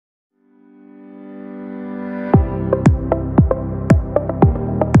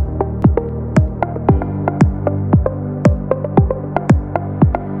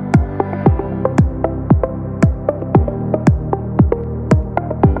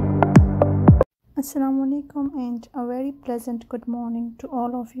Assalamu alaikum and a very pleasant good morning to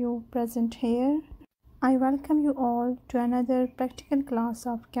all of you present here. I welcome you all to another practical class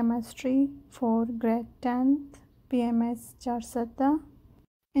of chemistry for grade 10th PMS Charsata.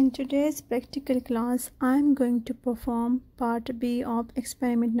 In today's practical class, I am going to perform part B of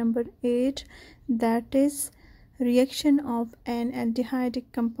experiment number 8, that is reaction of an aldehyde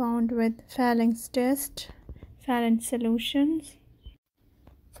compound with Falling's test, Falling's solutions.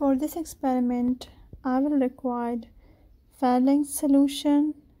 For this experiment, I will require Falling's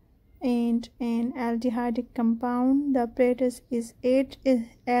solution and an aldehyde compound. The apparatus is 8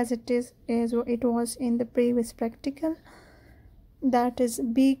 as it was in the previous practical. That is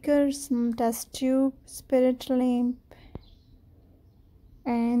beaker, test tube, spirit lamp,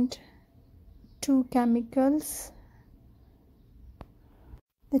 and 2 chemicals.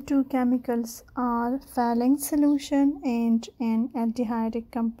 The 2 chemicals are Falling's solution and an aldehyde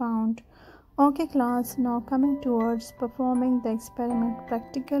compound. Okay class, now coming towards performing the experiment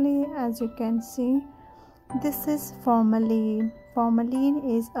practically. As you can see, this is formalin. Formalin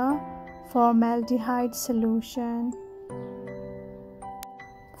is a formaldehyde solution.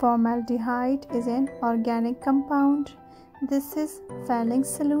 Formaldehyde is an organic compound. This is Falling's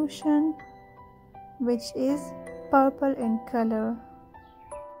solution, which is purple in color.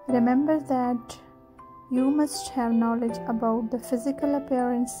 Remember that you must have knowledge about the physical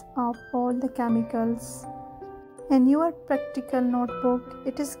appearance of all the chemicals. In your practical notebook,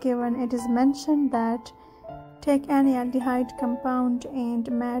 it is mentioned that take any aldehyde compound and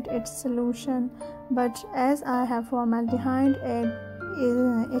add its solution. But as I have formaldehyde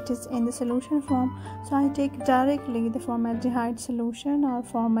and it is in the solution form, so I take directly the formaldehyde solution or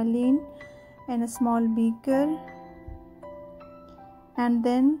formalin in a small beaker, and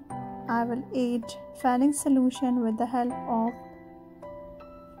then I will add Falling's solution with the help of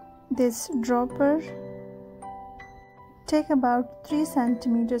this dropper. Take about 3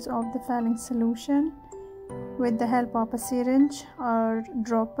 centimeters of the Falling's solution with the help of a syringe or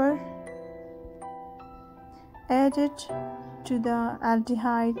dropper. Add it to the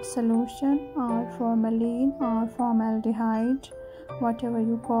aldehyde solution or formalin or formaldehyde, whatever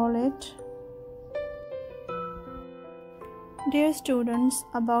you call it. Dear students,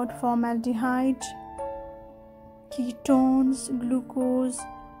 about formaldehyde, ketones, glucose,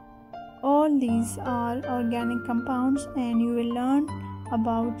 all these are organic compounds, and you will learn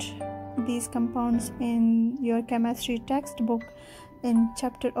about these compounds in your chemistry textbook in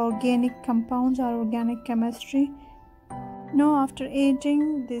chapter organic compounds or organic chemistry. Now, after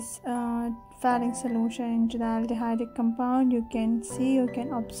adding this Falling's solution into the aldehyde compound, you can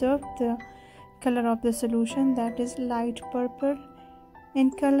observe the color of the solution, that is light purple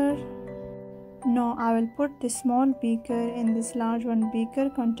in color. Now I will put this small beaker in this large one beaker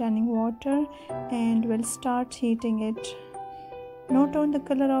containing water and will start heating it. Note down the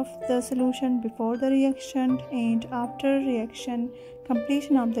color of the solution before the reaction and after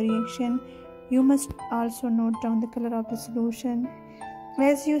completion of the reaction. You must also note down the color of the solution.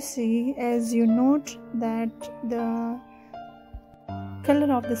 As you note that the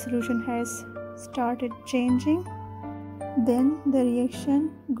color of the solution has started changing, then the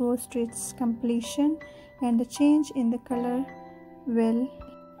reaction goes to its completion, and the change in the color will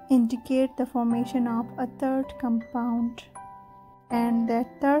indicate the formation of a third compound, and that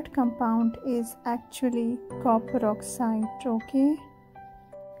third compound is actually copper oxide. Okay,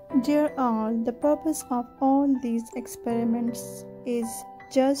 dear all, the purpose of all these experiments is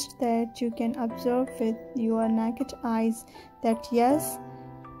just that you can observe with your naked eyes that yes,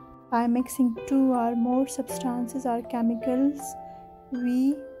 by mixing 2 or more substances or chemicals,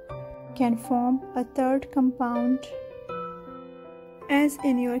 we can form a third compound. As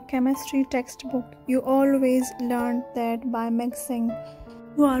in your chemistry textbook, you always learned that by mixing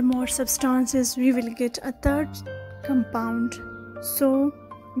 2 or more substances, we will get a third compound. So,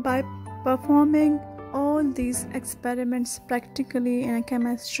 by performing all these experiments practically in a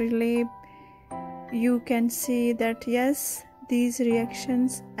chemistry lab, you can see that yes, these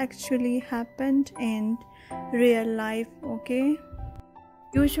reactions actually happened in real life. Okay,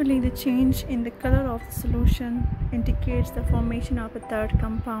 usually the change in the color of the solution indicates the formation of a third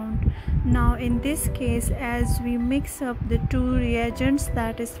compound. Now in this case, as we mix up the 2 reagents,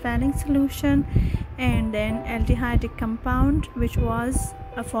 that is Falling's solution and then aldehyde compound, which was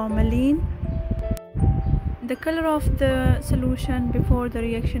a formalin, the color of the solution before the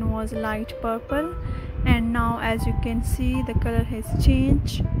reaction was light purple, and now as you can see, the color has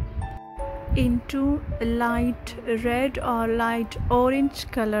changed. into light red or light orange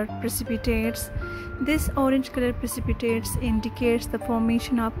color precipitates. This orange color precipitates indicates the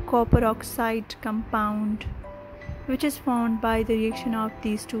formation of copper oxide compound, which is formed by the reaction of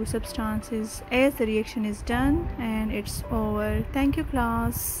these two substances. As the reaction is done and it's over. Thank you,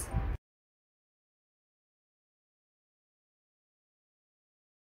 class.